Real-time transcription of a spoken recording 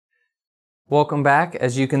Welcome back.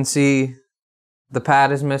 As you can see, the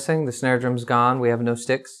pad is missing, the snare drum's gone, we have no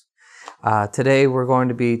sticks. Today we're going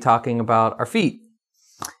to be talking about our feet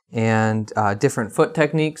and different foot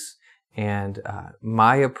techniques and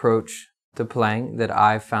my approach to playing that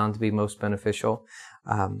I've found to be most beneficial.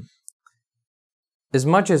 As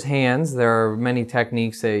much as hands, there are many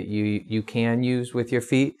techniques that you can use with your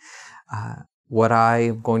feet. What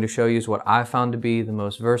I'm going to show you is what I found to be the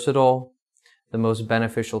most versatile, the most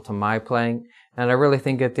beneficial to my playing. And I really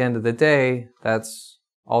think at the end of the day, that's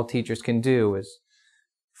all teachers can do, is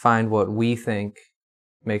find what we think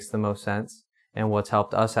makes the most sense and what's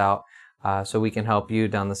helped us out, so we can help you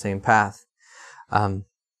down the same path.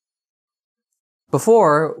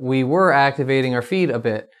 Before, we were activating our feet a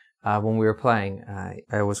bit when we were playing.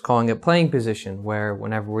 I was calling it playing position, where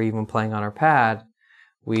whenever we're even playing on our pad,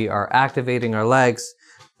 we are activating our legs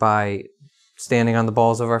by standing on the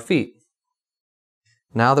balls of our feet.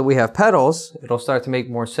 Now that we have pedals, it'll start to make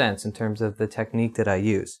more sense in terms of the technique that I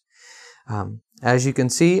use. As you can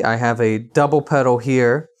see, I have a double pedal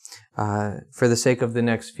here. For the sake of the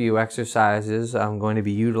next few exercises, I'm going to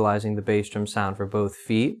be utilizing the bass drum sound for both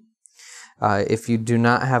feet. If you do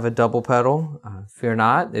not have a double pedal, fear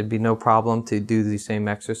not. It'd be no problem to do the same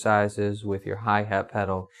exercises with your hi-hat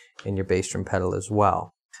pedal and your bass drum pedal as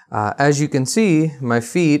well. As you can see, my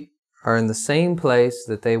feet are in the same place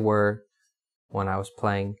that they were when I was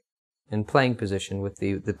playing in playing position with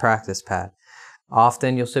the practice pad.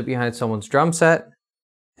 Often you'll sit behind someone's drum set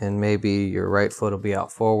and maybe your right foot will be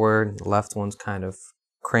out forward, the left one's kind of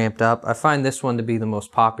cramped up. I find this one to be the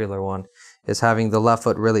most popular one, is having the left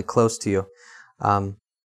foot really close to you.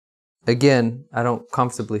 Again, I don't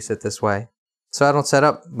comfortably sit this way, so I don't set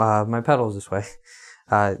up my pedals this way.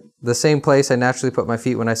 The same place I naturally put my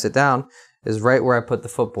feet when I sit down is right where I put the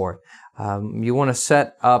footboard. You want to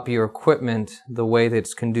set up your equipment the way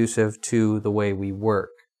that's conducive to the way we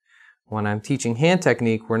work. When I'm teaching hand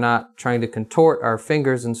technique, we're not trying to contort our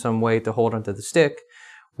fingers in some way to hold onto the stick.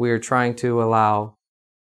 We're trying to allow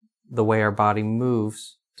the way our body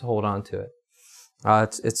moves to hold on to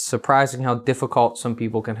it. It's surprising how difficult some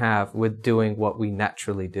people can have with doing what we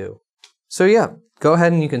naturally do. So yeah, go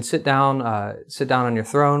ahead and you can sit down on your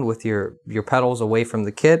throne with your pedals away from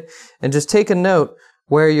the kit, and just take a note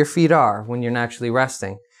where your feet are when you're naturally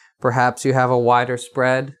resting. Perhaps you have a wider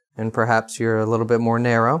spread and perhaps you're a little bit more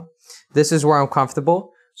narrow. This is where I'm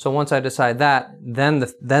comfortable. So once I decide that, then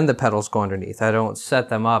the pedals go underneath. I don't set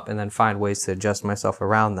them up and then find ways to adjust myself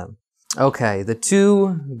around them. Okay, the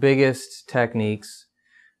two biggest techniques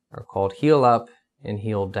are called heel up and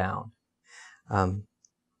heel down. In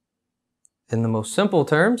the most simple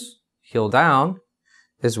terms, heel down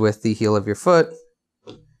is with the heel of your foot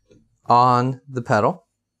on the pedal,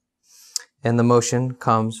 and the motion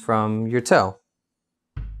comes from your toe.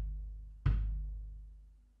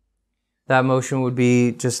 That motion would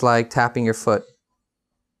be just like tapping your foot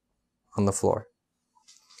on the floor.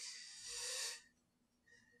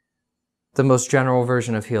 The most general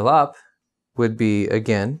version of heel up would be,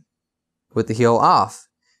 again, with the heel off.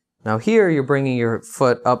 Now here you're bringing your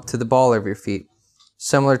foot up to the ball of your feet,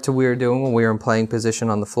 similar to what we were doing when we were in playing position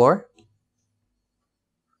on the floor.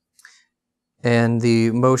 And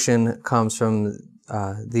the motion comes from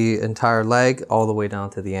the entire leg all the way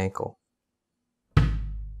down to the ankle.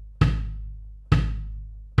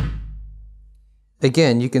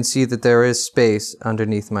 Again, you can see that there is space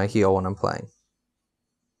underneath my heel when I'm playing.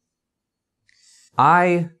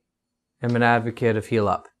 I am an advocate of heel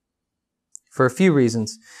up for a few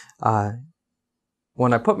reasons.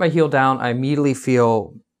 When I put my heel down, I immediately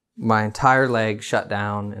feel my entire leg shut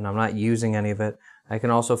down and I'm not using any of it. I can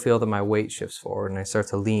also feel that my weight shifts forward and I start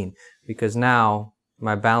to lean, because now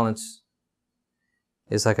my balance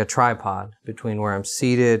is like a tripod between where I'm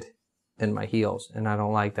seated and my heels, and I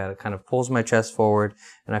don't like that. It kind of pulls my chest forward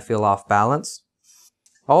and I feel off balance.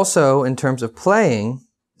 Also, in terms of playing,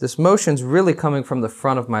 this motion's really coming from the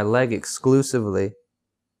front of my leg exclusively.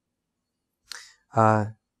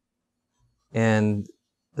 And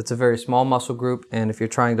it's a very small muscle group, and if you're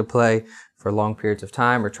trying to play for long periods of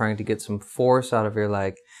time or trying to get some force out of your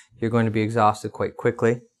leg, you're going to be exhausted quite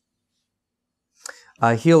quickly.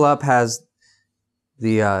 Heel up has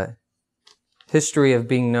the history of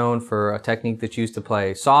being known for a technique that's used to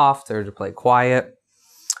play soft or to play quiet.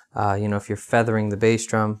 You know, if you're feathering the bass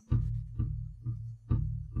drum.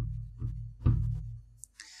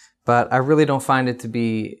 But I really don't find it to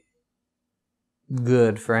be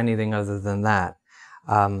good for anything other than that.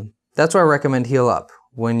 That's why I recommend heel up.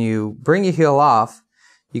 When you bring your heel off,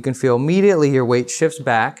 you can feel immediately your weight shifts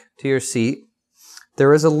back to your seat.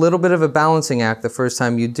 There is a little bit of a balancing act the first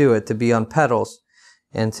time you do it to be on pedals.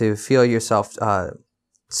 and to feel yourself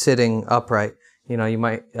sitting upright. You know,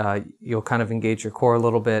 you'll kind of engage your core a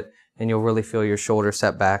little bit, and you'll really feel your shoulder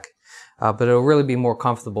set back. But it'll really be more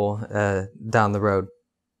comfortable down the road.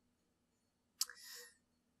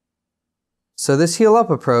 So this heel up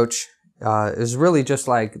approach is really just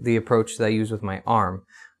like the approach that I use with my arm.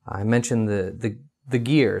 I mentioned the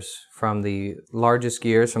gears, from the largest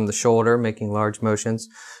gears from the shoulder, making large motions,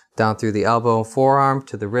 down through the elbow and forearm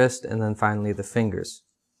to the wrist, and then finally the fingers.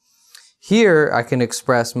 Here I can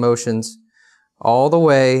express motions all the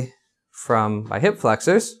way from my hip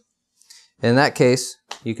flexors. In that case,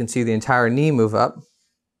 you can see the entire knee move up.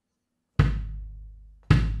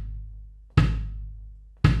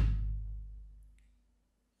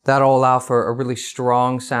 That'll allow for a really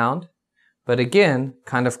strong sound, but again,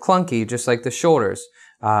 kind of clunky, just like the shoulders.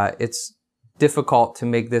 It's difficult to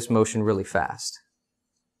make this motion really fast.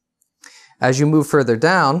 As you move further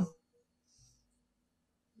down,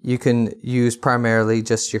 you can use primarily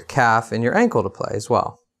just your calf and your ankle to play as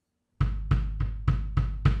well.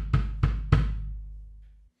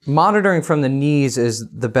 Monitoring from the knees is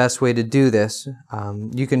the best way to do this.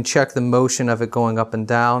 You can check the motion of it going up and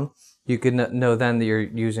down. You can know then that you're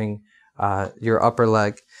using your upper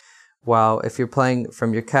leg. While if you're playing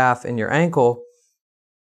from your calf and your ankle,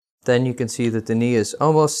 then you can see that the knee is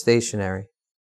almost stationary.